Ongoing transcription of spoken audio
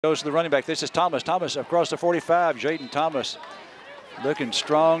Goes to the running back. This is Thomas. Thomas across the 45. Jaden Thomas looking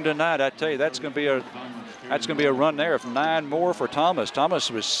strong tonight. I tell you, that's going to be a run there of 9 more for Thomas. Thomas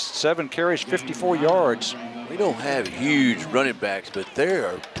was 7 carries, 54 yards. We don't have huge running backs, but they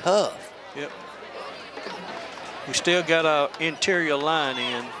are tough. Yep. We still got our interior line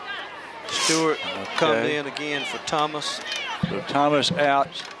in. Stewart comes in again for Thomas. So Thomas out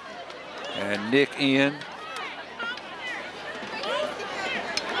and Nick in.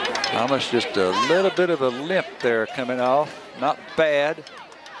 Thomas just a little bit of a limp there coming off. Not bad.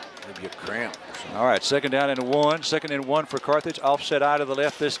 Maybe a cramp. All right, 2nd down and 1. 2nd and 1 for Carthage. Offset eye to the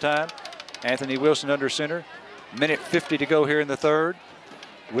left this time. Anthony Wilson under center. Minute 50 to go here in the 3rd.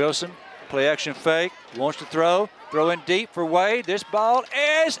 Wilson, play action fake. Wants to throw. Throw in deep for Wade. This ball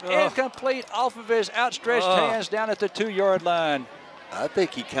is incomplete off of his outstretched hands down at the 2-yard line. I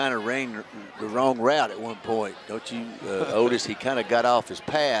think he kind of ran the wrong route at one point. Don't you, Otis? He kind of got off his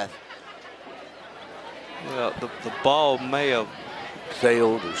path. Well, the ball may have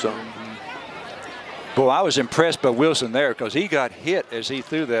sailed or something. Boy, I was impressed by Wilson there because he got hit as he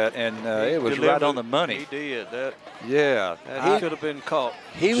threw that, and it was right on the money. He did. Yeah. He could have been caught.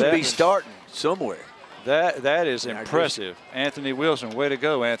 He would be starting somewhere. That is impressive. Anthony Wilson, way to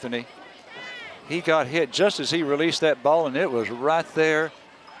go, Anthony. He got hit just as he released that ball, and it was right there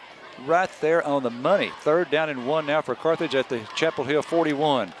on the money. 3rd down and 1 now for Carthage at the Chapel Hill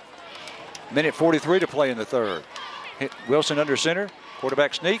 41. Minute 43 to play in the 3rd. Wilson under center,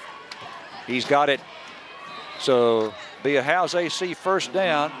 quarterback sneak. He's got it. So be a Howes AC 1st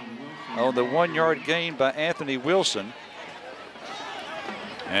down on the 1-yard gain by Anthony Wilson.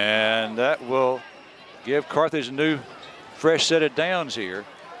 And that will give Carthage a new fresh set of downs here.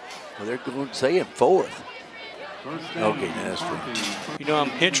 Well, they're going to say him 4th. Okay, that's true. You know,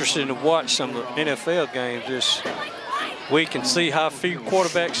 I'm interested to watch some of the NFL games this week and see how few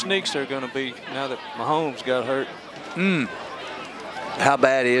quarterback sneaks there are going to be now that Mahomes got hurt. How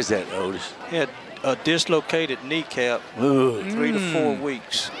bad is that, Otis? He had a dislocated kneecap, 3 to 4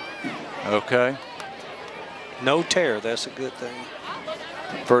 weeks. Okay. No tear, that's a good thing.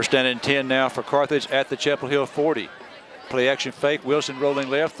 1st down and 10 now for Carthage at the Chapel Hill 40. Play action fake. Wilson rolling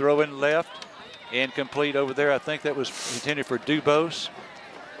left, throwing left. Incomplete over there. I think that was intended for Dubose.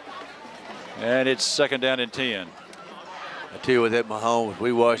 And it's 2nd down and 10. I tell you what, that Mahomes,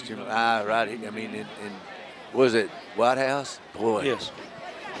 we watched him right here. I mean, in was it White House? Boy. Yes.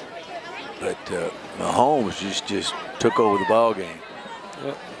 But Mahomes just took over the ball game.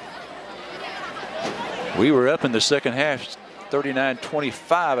 Yep. We were up in the 2nd half. 39-25,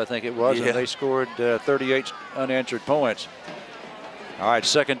 I think it was, and they scored 38 unanswered points. All right,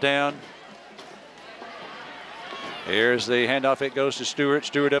 2nd down. Here's the handoff. It goes to Stewart.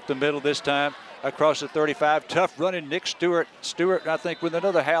 Stewart up the middle this time. Across the 35. Tough running Nick Stewart. Stewart, I think, with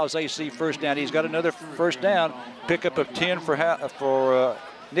another Howes AC 1st down. He's got another 1st down. Pickup of 10 for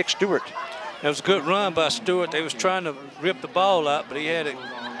Nick Stewart. That was a good run by Stewart. They was trying to rip the ball out, but he had it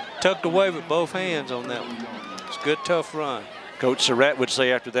tucked away with both hands on that one. It's a good, tough run. Coach Surratt would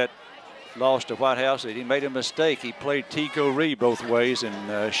say after that loss to White House that he made a mistake. He played Tico Reed both ways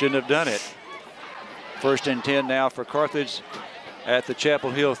and shouldn't have done it. 1st and 10 now for Carthage at the Chapel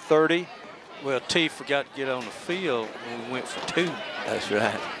Hill 30. Well, T forgot to get on the field when we went for 2. That's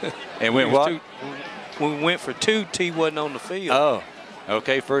right. And went what? When we went for 2, T wasn't on the field. Oh,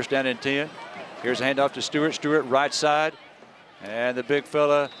 okay, 1st down and 10. Here's a handoff to Stewart. Stewart right side. And the big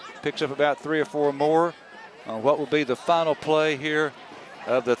fella picks up about 3 or 4 more on what will be the final play here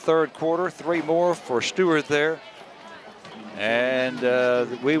of the 3rd quarter. 3 more for Stewart there. And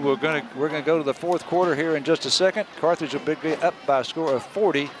we're going to go to the 4th quarter here in just a second. Carthage will be up by a score of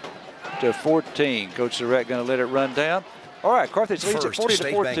 40-14. Coach Surratt going to let it run down. All right, Carthage leads at 40-14.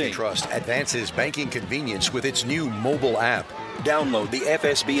 State Bank and Trust advances banking convenience with its new mobile app. Download the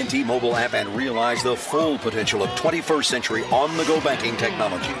FSB&T mobile app and realize the full potential of 21st century on-the-go banking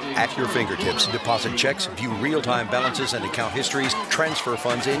technology. At your fingertips, deposit checks, view real-time balances and account histories, transfer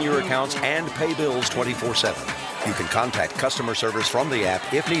funds in your accounts, and pay bills 24/7. You can contact customer service from the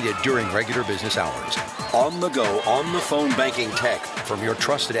app if needed during regular business hours. On-the-go, on-the-phone banking tech from your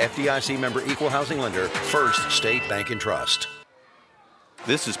trusted FDIC member equal housing lender, First State Bank and Trust.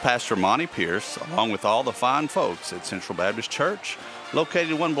 This is Pastor Monty Pierce, along with all the fine folks at Central Baptist Church,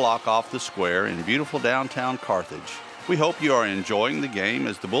 located 1 block off the square in beautiful downtown Carthage. We hope you are enjoying the game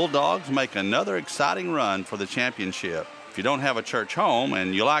as the Bulldogs make another exciting run for the championship. If you don't have a church home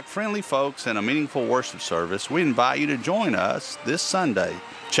and you like friendly folks and a meaningful worship service, we invite you to join us this Sunday.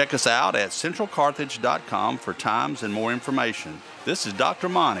 Check us out at centralcarthage.com for times and more information. This is Dr.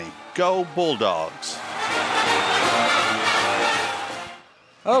 Monty. Go Bulldogs!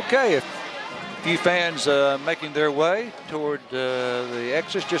 Okay, a few fans making their way toward the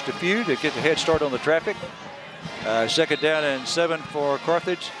exits, just a few to get the head start on the traffic. Second down and 7 for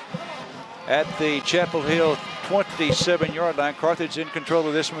Carthage at the Chapel Hill 27-yard line. Carthage in control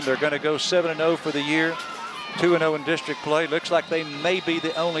of this one. They're going to go 7-0 for the year, 2-0 in district play. Looks like they may be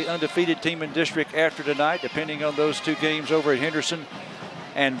the only undefeated team in district after tonight, depending on those 2 games over at Henderson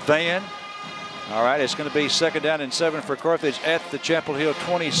and Van. All right, it's going to be second down and 7 for Carthage at the Chapel Hill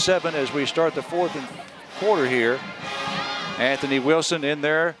 27 as we start the 4th quarter here. Anthony Wilson in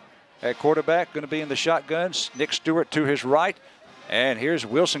there at quarterback, going to be in the shotguns. Nick Stewart to his right. And here's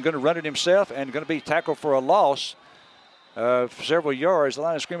Wilson going to run it himself and going to be tackled for a loss of several yards. The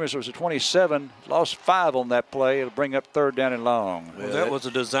line of scrimmage was a 27. Lost 5 on that play. It'll bring up third down and long. Well, that was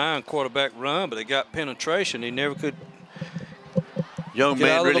a design quarterback run, but it got penetration. He never could. Young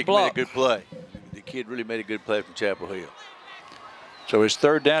man really made a good play. The kid really made a good play from Chapel Hill. So it's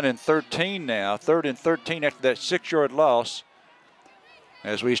third down and 13 now. 3rd and 13 after that 6-yard loss.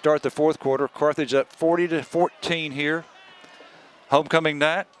 As we start the 4th quarter, Carthage up 40-14 here. Homecoming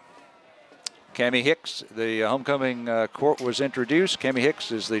night. Cammie Hicks, the homecoming court was introduced. Cammie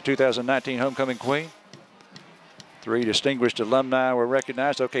Hicks is the 2019 homecoming queen. 3 distinguished alumni were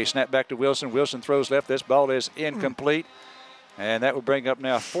recognized. Okay, snap back to Wilson. Wilson throws left. This ball is incomplete. And that will bring up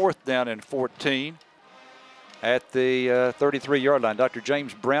now 4th down and 14 at the 33-yard line. Dr.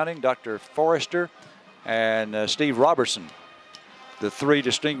 James Browning, Dr. Forrester, and Steve Robertson. The 3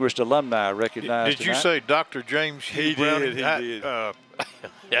 distinguished alumni recognized. Did you say Dr. James? He did. He did.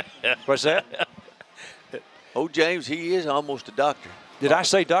 What's that? Oh, James, he is almost a doctor. Did I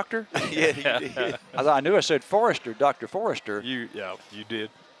say doctor? Yeah, he did. I knew I said Forrester, Dr. Forrester. You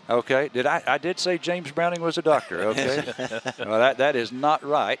did. Okay. I did say James Browning was a doctor. Okay. Well, that is not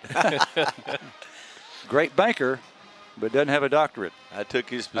right. Great banker, but doesn't have a doctorate. I took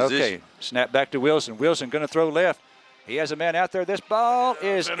his position. Okay. Snap back to Wilson. Wilson going to throw left. He has a man out there. This ball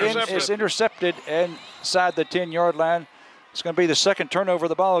is intercepted inside the 10-yard line. It's going to be the 2nd turnover of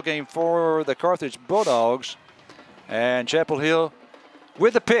the ball game for the Carthage Bulldogs. And Chapel Hill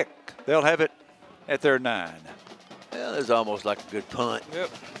with a pick. They'll have it at their 9. Well, it's almost like a good punt. Yep.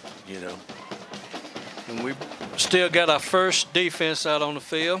 You know. And we still got our first defense out on the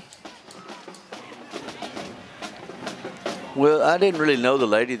field. Well, I didn't really know the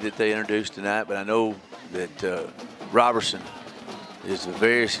lady that they introduced tonight, but I know that Robertson is a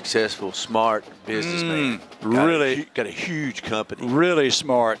very successful, smart businessman. Got a huge company. Really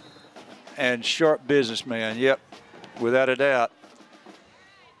smart and sharp businessman. Yep, without a doubt.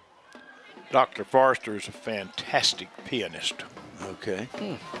 Dr. Forrester is a fantastic pianist. Okay.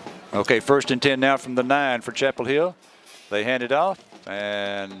 Okay, 1st and 10 now from the 9 for Chapel Hill. They hand it off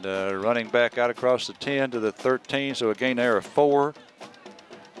and running back out across the 10 to the 13. So a gain there of 4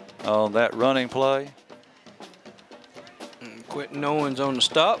 on that running play. Quentin Owens on the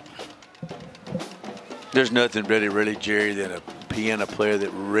stop. There's nothing really, Jerry, than a piano player that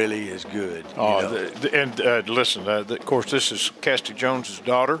really is good. Listen, of course, this is Casty Jones's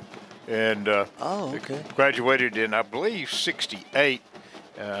daughter, and okay. Graduated in, I believe, '68.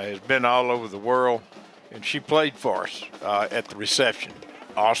 Has been all over the world, and she played for us at the reception.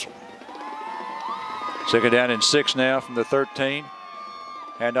 Awesome. 2nd down and 6 now from the 13.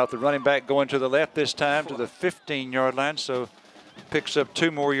 Hand off the running back going to the left this time to the 15-yard line, so picks up 2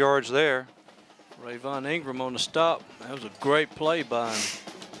 more yards there. Rayvon Ingram on the stop. That was a great play by him.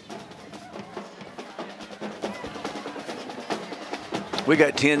 We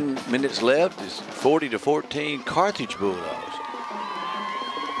got 10 minutes left. It's 40-14 Carthage Bulldogs.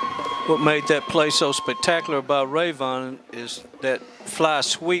 What made that play so spectacular about Rayvon is that fly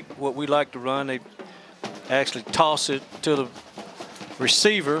sweep, what we like to run. They actually toss it to the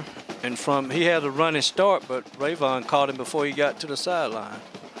receiver, and he had a running start, but Rayvon caught him before he got to the sideline.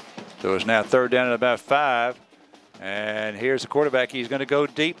 So it's now 3rd down and about 5. And here's the quarterback. He's going to go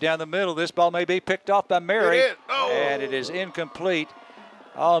deep down the middle. This ball may be picked off by Mary. And it is incomplete.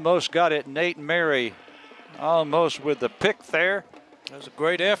 Almost got it. Nate Mary almost with the pick there. That was a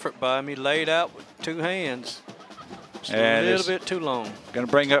great effort by him. He laid out with 2 hands. Just and a little bit too long. Going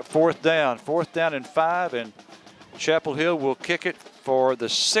to bring up 4th down. 4th down and 5. And Chapel Hill will kick it for the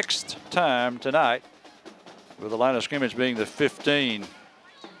 6th time tonight, with the line of scrimmage being the 15.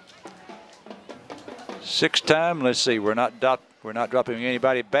 6th time. Let's see. We're not dropping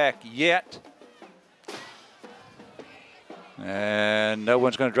anybody back yet, and no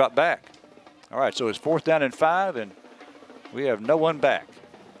one's going to drop back. All right. So it's 4th down and 5, and we have no one back.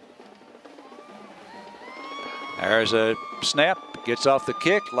 There's a snap. Gets off the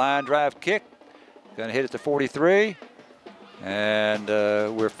kick. Line drive kick. Going to hit at the 43. And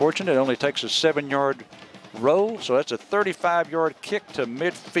we're fortunate it only takes a 7-yard roll, so that's a 35-yard kick to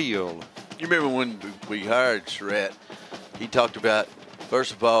midfield. You remember when we hired Surratt, he talked about,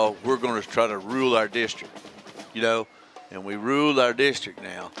 first of all, we're going to try to rule our district, you know, and we ruled our district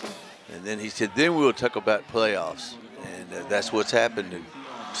now. And then he said, then we'll talk about playoffs. And that's what's happened in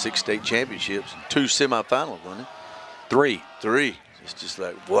 6 state championships, 2 semifinals, wasn't it? 3. It's just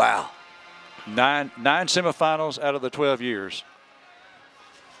like, wow. 9 semifinals out of the 12 years.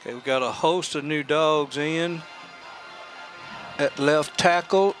 Okay, we got a host of new dogs in. At left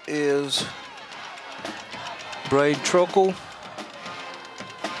tackle is Braid Truckle.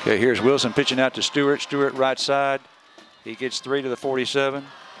 Okay, here's Wilson pitching out to Stewart. Stewart right side. He gets 3 to the 47.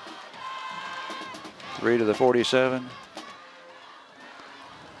 3 to the 47.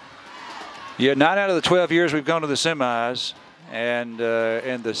 Yeah, 9 out of the 12 years we've gone to the semis. And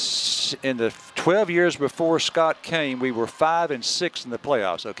in the 12 years before Scott came, we were 5-6 in the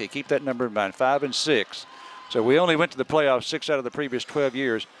playoffs. Okay, keep that number in mind, 5-6. So we only went to the playoffs 6 out of the previous 12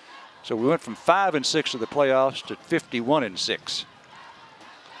 years. So we went from 5-6 to the playoffs to 51-6.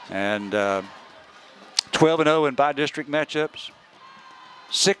 And 12-0 in bi-district matchups,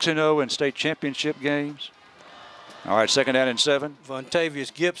 6-0 in state championship games. All right, 2nd down and 7.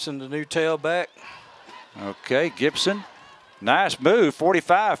 Vontavious Gibson, the new tailback. Okay, Gibson. Nice move,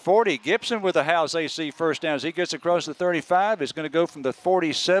 45-40. Gibson with a House AC first down. As he gets across the 35, is going to go from the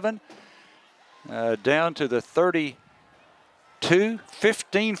 47 down to the 32.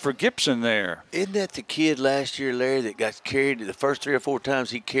 15 for Gibson there. Isn't that the kid last year, Larry, that got carried the first 3 or 4 times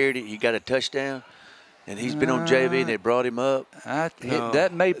he carried it, he got a touchdown? And he's been on JV and they brought him up.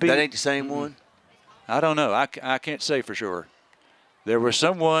 That may be. That ain't the same one? I don't know. I can't say for sure. There was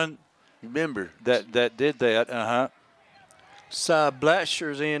someone remember that did that. Cy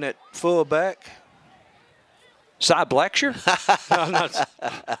Blackshear's in at fullback. Cy Blackshear?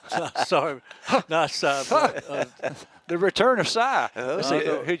 No, sorry, not Cy. The return of Cy.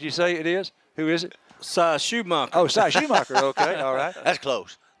 Who'd you say it is? Who is it? Cy Schumacher. Oh, Cy Schumacher. Okay, all right. That's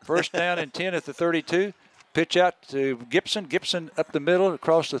close. First down and 10 at the 32. Pitch out to Gibson. Gibson up the middle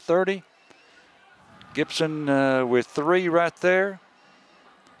across the 30. Gibson with 3 right there.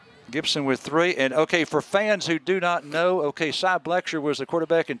 Gibson with 3. And, okay, for fans who do not know, okay, Cy Blackshear was the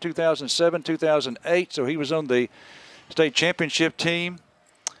quarterback in 2007, 2008, so he was on the state championship team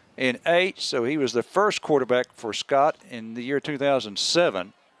in 8, so he was the first quarterback for Scott in the year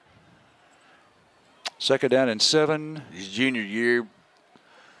 2007. 2nd down and 7. His junior year,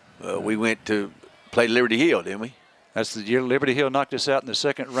 we went to play Liberty Hill, didn't we? That's the year Liberty Hill knocked us out in the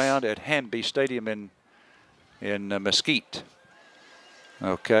 2nd round at Hamby Stadium in Mesquite.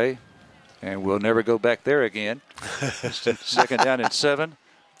 Okay, and we'll never go back there again. 2nd down and 7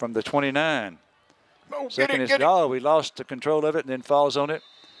 from the 29. We lost the control of it and then falls on it.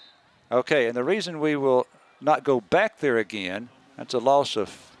 Okay, and the reason we will not go back there again, that's a loss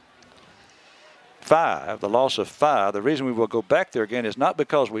of 5, the loss of 5. The reason we will go back there again is not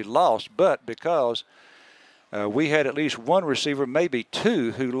because we lost, but because we had at least 1 receiver, maybe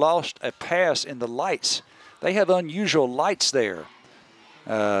 2, who lost a pass in the lights. They have unusual lights there.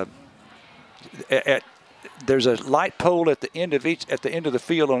 There's a light pole at the end of the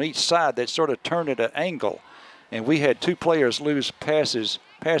field on each side that sort of turn at an angle, and we had 2 players lose pass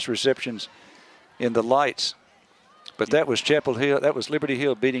receptions in the lights. But that was Chapel Hill. That was Liberty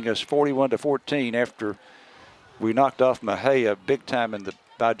Hill beating us 41-14 after we knocked off Mahia big time in the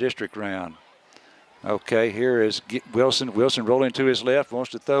bi-district round. Okay, here is Wilson. Wilson rolling to his left,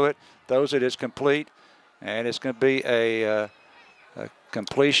 wants to throw it, throws it, it's complete, and it's going to be a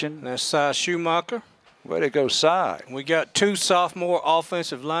completion. That's Cy Schumacher. Way to go, Cy. We got 2 sophomore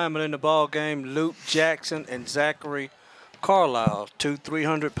offensive linemen in the ball game, Luke Jackson and Zachary Carlisle, 2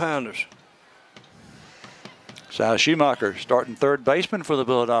 300-pounders. Cy Schumacher starting 3rd baseman for the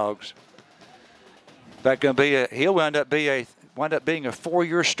Bulldogs. He'll wind up being a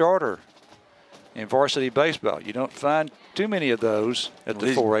 4-year starter in varsity baseball. You don't find too many of those at the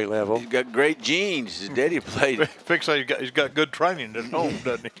 4A level. He's got great genes. His daddy played. Fix that. He's got good training at home,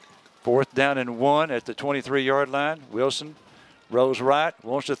 doesn't he? 4th down and 1 at the 23-yard line. Wilson rolls right,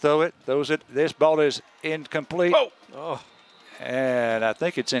 wants to throw it, throws it. This ball is incomplete. Oh. And I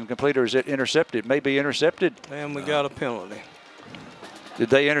think it's incomplete, or is it intercepted? Maybe intercepted. And we got a penalty.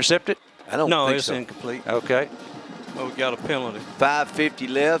 Did they intercept it? I don't think it's so. incomplete. Okay. Well, we got a penalty. 5:50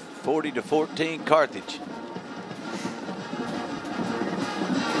 left, 40-14 Carthage.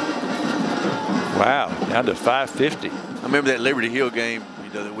 Wow, down to 5:50. I remember that Liberty Hill game,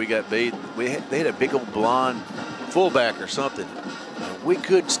 that we got beat. They had a big old blonde fullback or something. We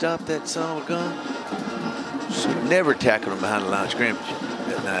couldn't stop that son of a gun. Never tackled him behind the line of scrimmage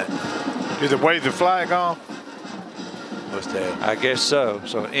that night. Did they wave the flag off? Must have. I guess so.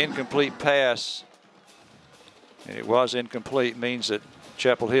 So an incomplete pass, and it was incomplete, means that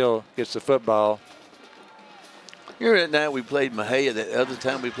Chapel Hill gets the football. You remember that night we played Mahia, that other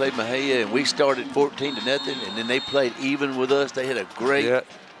time we played Mahia, and we started 14-0, and then they played even with us. They had a great. Yeah,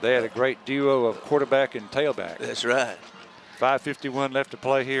 they had a great duo of quarterback and tailback. That's right. 5:51 left to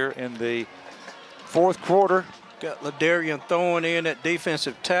play here in the fourth quarter. Got Ladarian Thorne in at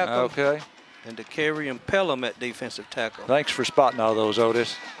defensive tackle. Okay. And DeCarian Pelham at defensive tackle. Thanks for spotting all those,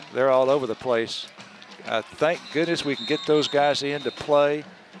 Otis. They're all over the place. Thank goodness we can get those guys in to play.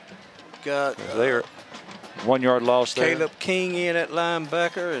 Got they're 1 yard loss there. Caleb King in at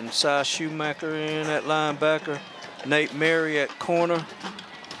linebacker and Cy Schumacher in at linebacker. Nate Mary at corner.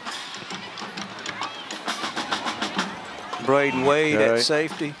 Braden Wade at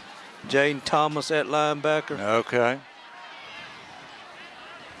safety. Jaden Thomas at linebacker. Okay.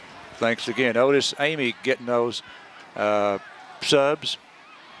 Thanks again. Otis, Amy getting those subs,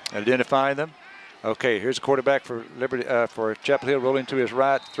 identifying them. Okay, here's a quarterback for Liberty for Chapel Hill, rolling to his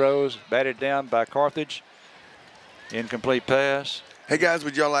right, throws, batted down by Carthage. Incomplete pass. Hey guys,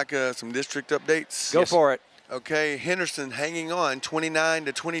 would y'all like some district updates? Go for it. Okay, Henderson hanging on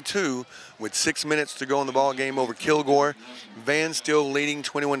 29-22 with 6 minutes to go in the ball game over Kilgore. Van still leading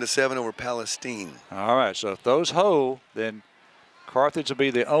 21-7 over Palestine. All right, so if those hold, then Carthage will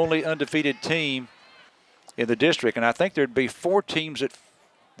be the only undefeated team in the district, and I think there'd be 4 teams at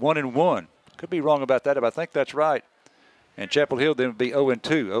 1-1. Could be wrong about that, but I think that's right. And Chapel Hill then would be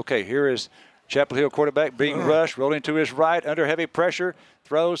 0-2. Okay, here is Chapel Hill quarterback being rushed, rolling to his right, under heavy pressure,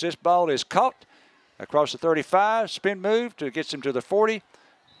 throws. This ball is caught across the 35, spin move to gets him to the 40.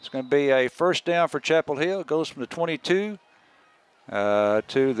 It's going to be a first down for Chapel Hill. It goes from the 22 to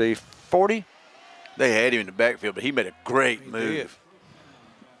the 40. They had him in the backfield, but he made a great move.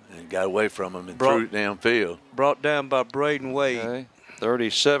 And got away from him and threw it downfield. Brought down by Braden Wade. Okay.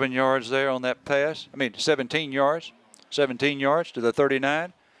 37 yards there on that pass. 17 yards. 17 yards to the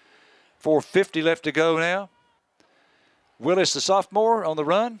 39. 4:50 left to go now. Willis, the sophomore, on the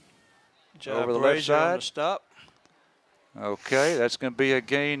run. Over the left side. On the stop. Okay, that's going to be a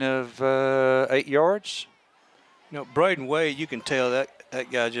gain of 8 yards. You know, Braden Wade, you can tell that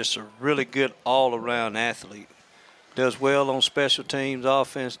guy just a really good all-around athlete. Does well on special teams,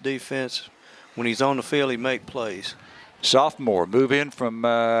 offense, defense. When he's on the field, he makes plays. Sophomore, move in from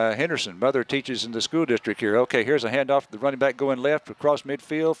Henderson. Mother teaches in the school district here. Okay, here's a handoff to the running back going left across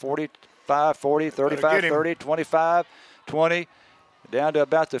midfield. 45, 40, 35, 30, 25, 20. Down to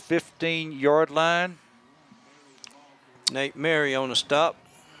about the 15-yard line. Nate Mary on the stop.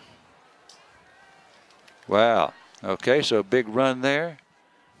 Wow. Okay, so a big run there.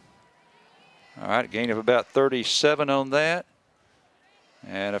 All right, gain of about 37 on that.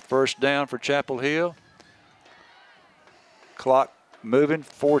 And a first down for Chapel Hill. Clock moving,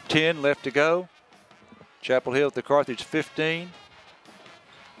 4:10 left to go. Chapel Hill at the Carthage 15.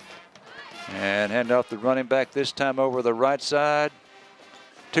 And hand off the running back this time over the right side.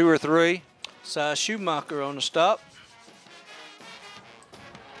 2 or 3. Cy Schumacher on the stop.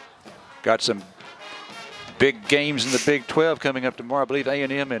 Got some big games in the Big 12 coming up tomorrow. I believe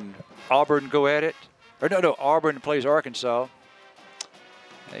A&M and Auburn go at it. Or no, Auburn plays Arkansas.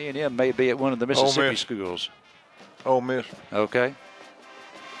 A&M may be at one of the Mississippi schools. Ole Miss. Okay.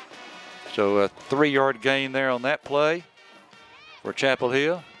 So a 3-yard gain there on that play for Chapel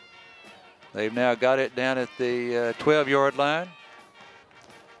Hill. They've now got it down at the 12-yard line.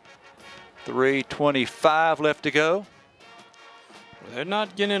 3:25 left to go. They're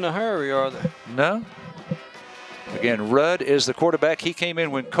not getting in a hurry, are they? No. Again, Rudd is the quarterback. He came in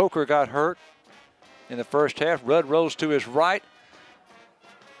when Coker got hurt in the first half. Rudd rolls to his right,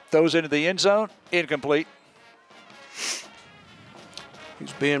 throws into the end zone, incomplete.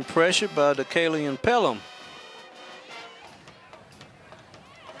 He's being pressured by DeCarian Pelham.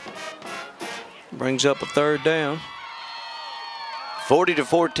 Brings up a third down.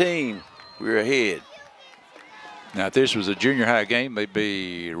 40-14. We're ahead. Now, if this was a junior high game, they'd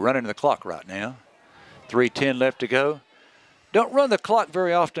be running the clock right now. 3:10 left to go. Don't run the clock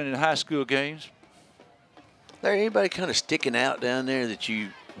very often in high school games. There anybody kind of sticking out down there that you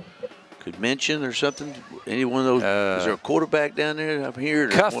could mention or something? Any one of those? Is there a quarterback down there up here?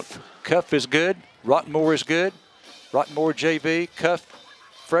 Cuff is good. Rockmore is good. Rockmore JV. Cuff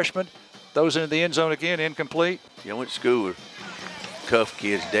freshman. Those into the end zone again, incomplete. Yeah, I went to school with Cuff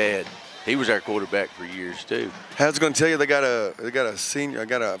kid's dad. He was our quarterback for years too. I was going to tell you they got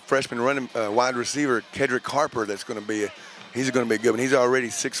a freshman running wide receiver, Kedrick Harper, that's going to be He's going to be a good one. He's already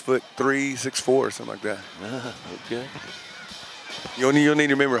 6'3", 6'4", or something like that. Okay. You'll need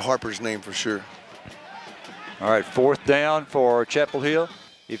to remember Harper's name for sure. All right, 4th down for Chapel Hill.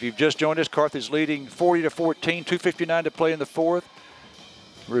 If you've just joined us, Carthage leading 40-14, 2:59 to play in the 4th.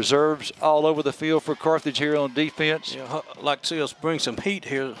 Reserves all over the field for Carthage here on defense. Yeah, I'd like to see us bring some heat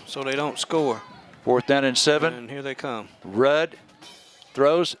here so they don't score. 4th down and 7. And here they come. Rudd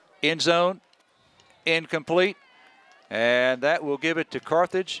throws, end zone, incomplete. And that will give it to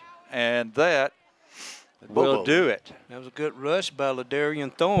Carthage, and that will do it. That was a good rush by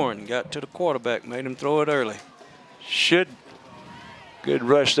Ladarian Thorne. Got to the quarterback, made him throw it early. Good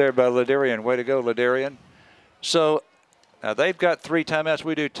rush there by Ladarian. Way to go, Ladarian. So now they've got 3 timeouts.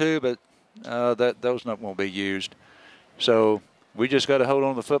 We do too, but those won't be used. So we just got to hold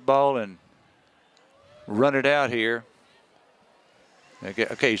on to the football and run it out here.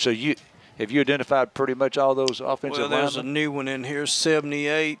 Okay, so have you identified pretty much all those offensive linemen? Well, there's a new one in here,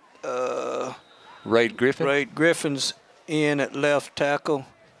 78. Raid Griffin? Raid Griffin's in at left tackle.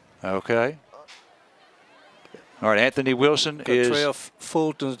 Okay. All right, Anthony Wilson is. Trail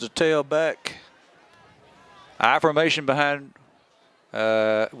Fulton's the tailback. I formation behind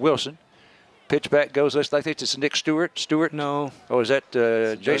Wilson. Pitch back goes, looks like it's Nick Stewart. Stewart? No. Oh, is that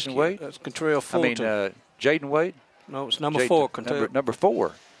Jason Wade? That's Contrail Fulton. I mean, Jaden Wade? No, it's number 4. Number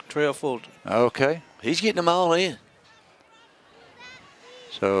 4. Contrail Fulton. Okay. He's getting them all in.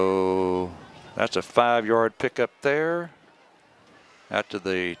 So that's a 5-yard pickup there. Out to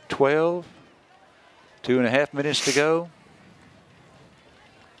the 12. 2.5 minutes to go.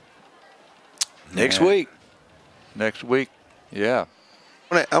 Next week. Next week, yeah.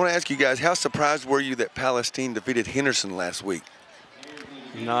 I want to ask you guys, how surprised were you that Palestine defeated Henderson last week?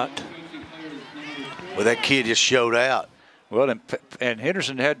 Not. Well, that kid just showed out. Well, and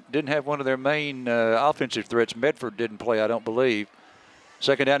Henderson didn't have one of their main offensive threats. Medford didn't play, I don't believe.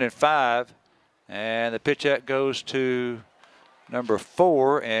 2nd down and 5, and the pitch out goes to number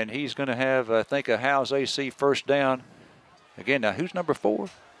 4, and he's going to have, I think, a Howes AC 1st down. Again, now who's number 4?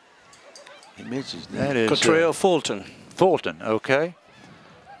 He mentions that is Contrail Fulton. Fulton, okay.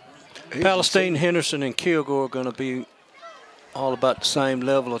 Palestine, Henderson, and Kilgore are going to be all about the same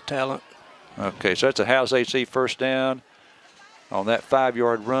level of talent. Okay, so that's a Howes AC 1st down on that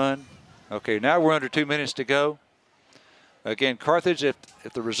 5-yard run. Okay, now we're under 2 minutes to go. Again, Carthage, if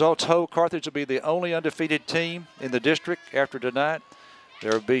the results hold, Carthage will be the only undefeated team in the district after tonight.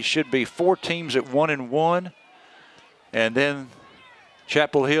 There should be 4 teams at 1-1, and then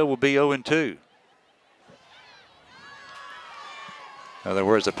Chapel Hill will be 0-2. In other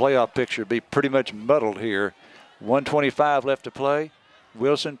words, the playoff picture will be pretty much muddled here. 1:25 left to play.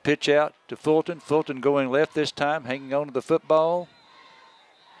 Wilson pitch out to Fulton. Fulton going left this time, hanging on to the football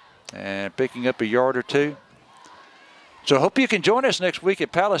and picking up a yard or 2. So I hope you can join us next week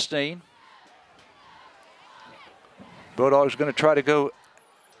at Palestine. Bulldogs going to try to go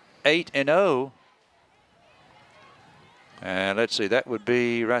 8-0. And let's see, that would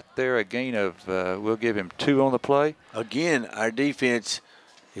be right there a gain of, we'll give him 2 on the play. Again, our defense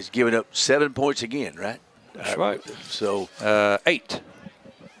is giving up 7 points again, right? That's right. So 8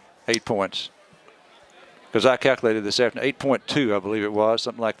 points. Because I calculated this afternoon, 8.2, I believe it was,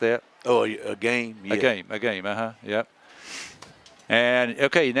 something like that. Oh, a game? Yeah. A game, yep. And,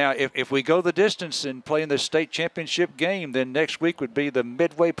 okay, now if we go the distance and play in the state championship game, then next week would be the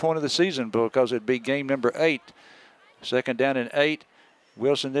midway point of the season because it would be game number 8. 2nd down and 8.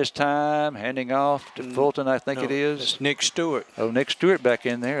 Wilson this time, handing off to Fulton, I think it is. It's Nick Stewart. Oh, Nick Stewart back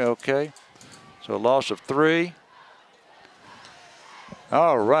in there, okay. So a loss of 3.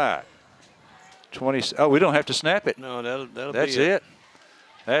 All right. 20. Oh, we don't have to snap it. No, that'll That's be it.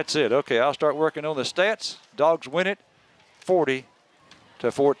 That's it. Okay, I'll start working on the stats. Dogs win it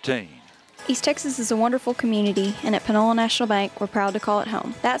 40-14. East Texas is a wonderful community, and at Panola National Bank, we're proud to call it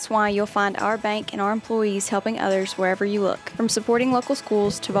home. That's why you'll find our bank and our employees helping others wherever you look. From supporting local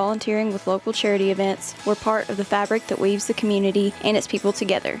schools to volunteering with local charity events, we're part of the fabric that weaves the community and its people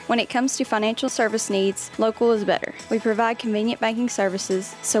together. When it comes to financial service needs, local is better. We provide convenient banking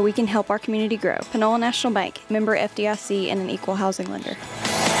services so we can help our community grow. Panola National Bank, member FDIC, and an equal housing lender.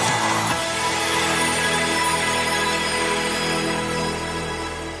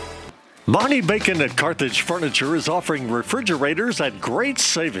 Monty Bacon at Carthage Furniture is offering refrigerators at great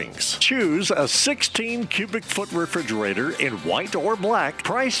savings. Choose a 16 cubic foot refrigerator in white or black,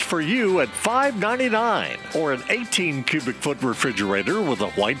 priced for you at $5.99, or an 18 cubic foot refrigerator with a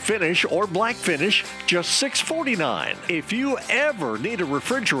white finish or black finish, just $6.49. If you ever need a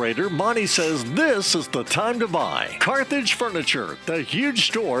refrigerator, Monty says this is the time to buy. Carthage Furniture, the huge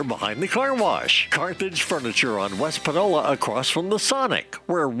store behind the car wash. Carthage Furniture on West Panola, across from the Sonic,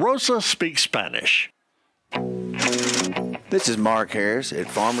 where Rosa speaks Spanish. This is Mark Harris at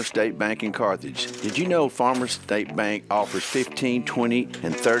Farmers State Bank in Carthage. Did you know Farmers State Bank offers 15, 20,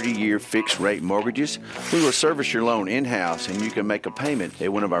 and 30-year fixed-rate mortgages? We will service your loan in-house, and you can make a payment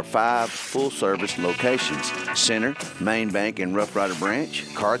at one of our 5 full-service locations: Center, Main Bank and Rough Rider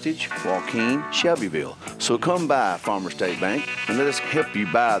Branch, Carthage, Joaquin, Shelbyville. So come by Farmers State Bank and let us help you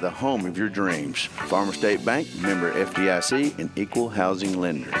buy the home of your dreams. Farmers State Bank, member FDIC, and equal housing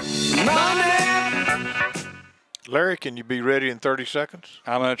lender. Larry, can you be ready in 30 seconds?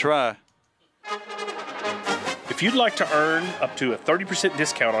 I'm going to try. If you'd like to earn up to a 30%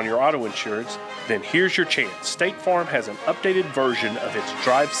 discount on your auto insurance, then here's your chance. State Farm has an updated version of its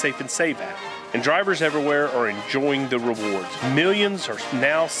Drive Safe and Save app, and drivers everywhere are enjoying the rewards. Millions are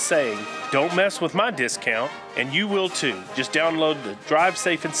now saying, "Don't mess with my discount," and you will too. Just download the Drive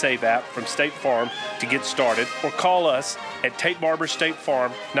Safe and Save app from State Farm to get started, or call us at Tate Barber State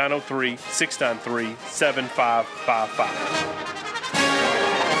Farm, 903-693-7555.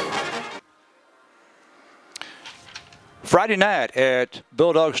 Friday night at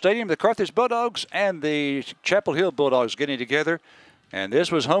Bulldog Stadium, the Carthage Bulldogs and the Chapel Hill Bulldogs getting together. And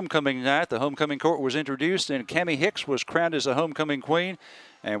this was homecoming night. The homecoming court was introduced, and Cammie Hicks was crowned as the homecoming queen.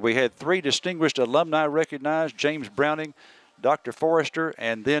 And we had 3 distinguished alumni recognized: James Browning, Dr. Forrester,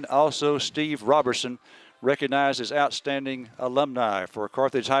 and then also Steve Robertson, recognized as outstanding alumni for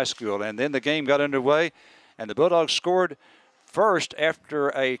Carthage High School. And then the game got underway, and the Bulldogs scored first after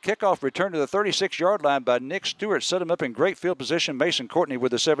a kickoff return to the 36-yard line by Nick Stewart. Set him up in great field position. Mason Courtney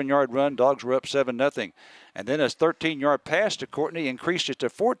with a 7-yard run. Dogs were up 7-0. And then a 13-yard pass to Courtney increased it to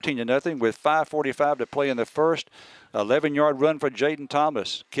 14-0 with 5:45 to play in the first. 11-yard run for Jaden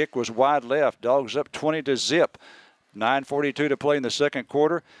Thomas. Kick was wide left. Dogs up 20-0. 9:42 to play in the second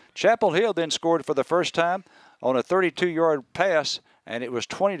quarter. Chapel Hill then scored for the first time on a 32-yard pass, and it was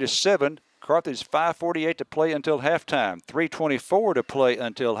 20-7. Carthage 5:48 to play until halftime. 3:24 to play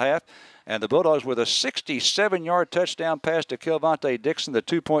until half. And the Bulldogs with a 67-yard touchdown pass to Kelvonte Dixon. The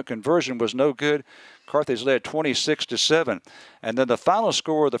 2-point conversion was no good. Carthage led 26-7. And then the final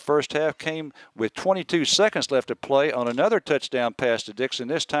score of the first half came with 22 seconds left to play on another touchdown pass to Dixon,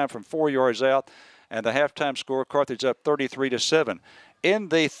 this time from 4 yards out. And the halftime score, Carthage up 33-7. In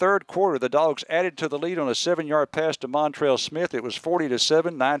the third quarter, the Dogs added to the lead on a 7-yard pass to Montrell Smith. It was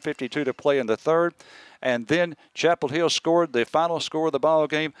 40-7, 9:52 to play in the third. And then Chapel Hill scored the final score of the ball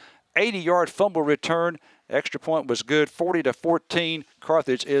game. 80-yard fumble return. Extra point was good. 40-14.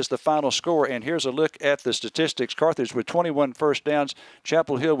 Carthage is the final score. And here's a look at the statistics. Carthage with 21 first downs.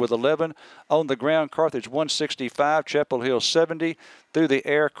 Chapel Hill with 11. On the ground, Carthage 165. Chapel Hill 70. Through the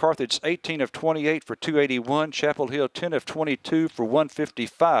air, Carthage 18 of 28 for 281. Chapel Hill 10 of 22 for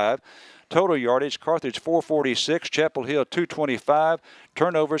 155. Total yardage, Carthage 446. Chapel Hill 225.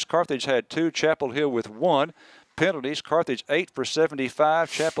 Turnovers, Carthage had 2. Chapel Hill with 1. Penalties, Carthage 8 for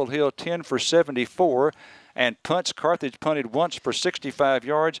 75. Chapel Hill 10 for 74. And punts, Carthage punted once for 65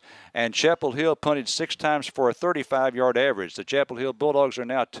 yards, and Chapel Hill punted 6 times for a 35-yard average. The Chapel Hill Bulldogs are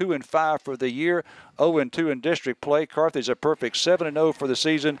now 2-5 for the year, 0-2 in district play. Carthage a perfect 7-0 for the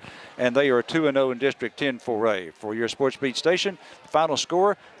season, and they are 2-0 in District 10 4A. For your Sports Beat station, final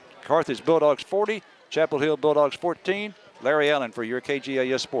score, Carthage Bulldogs 40, Chapel Hill Bulldogs 14. Larry Allen for your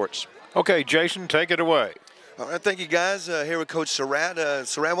KGAS Sports. Okay, Jason, take it away. All right, thank you, guys. Here with Coach Surratt.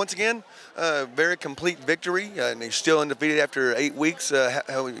 Surratt, once again, very complete victory. And he's still undefeated after 8 weeks.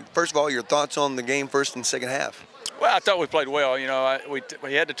 First of all, your thoughts on the game first and second half? Well, I thought we played well. You know, we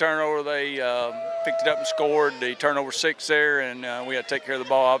had the turnover. They picked it up and scored. The turnover 6 there, and we had to take care of the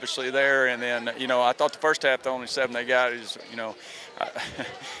ball, obviously, there. And then, you know, I thought the first half, the only 7 they got is, you know,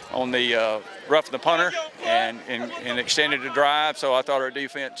 on the roughing the punter and extended the drive. So I thought our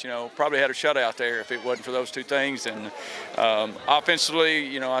defense, you know, probably had a shutout there if it wasn't for those 2 things. And offensively,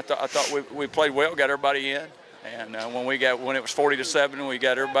 you know, I thought we played well, got everybody in. And when it was 40-7, we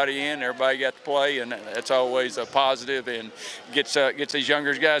got everybody in. Everybody got to play, and that's always a positive and gets these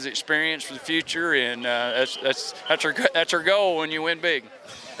younger guys experience for the future. And that's our goal when you win big.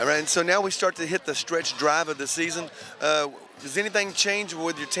 All right, and so now we start to hit the stretch drive of the season. Does anything change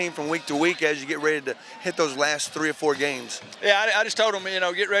with your team from week to week as you get ready to hit those last 3 or 4 games? Yeah, I just told them,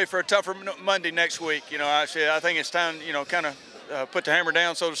 get ready for a tougher Monday next week. I said I think it's time, kind of put the hammer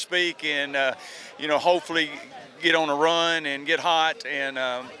down, so to speak, and hopefully get on a run and get hot and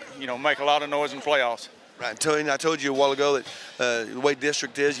make a lot of noise in the playoffs. Right. I told you a while ago that the way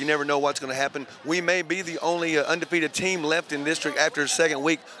district is, you never know what's going to happen. We may be the only undefeated team left in district after the second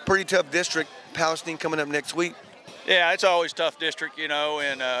week. Pretty tough district. Palestine coming up next week. Yeah, it's always tough district, and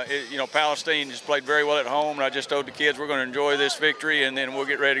Palestine has played very well at home. And I just told the kids we're going to enjoy this victory, and then we'll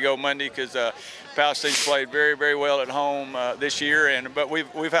get ready to go Monday because Palestine's played very, very well at home this year. But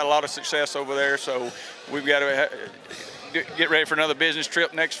we've had a lot of success over there, so we've got to get ready for another business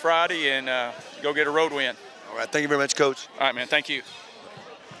trip next Friday and go get a road win. All right, thank you very much, Coach. All right, man, thank you.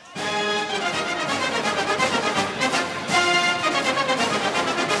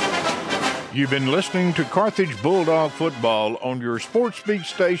 You've been listening to Carthage Bulldog football on your sports beat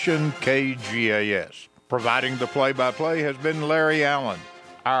station, KGAS. Providing the play-by-play has been Larry Allen.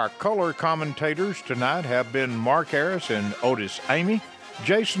 Our color commentators tonight have been Mark Harris and Otis Amy.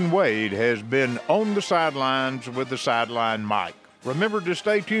 Jason Wade has been on the sidelines with the sideline mic. Remember to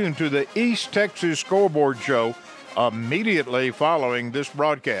stay tuned to the East Texas Scoreboard Show immediately following this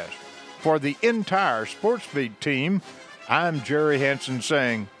broadcast. For the entire Sports Beat team, I'm Jerry Hansen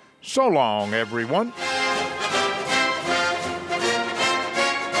saying, so long, everyone.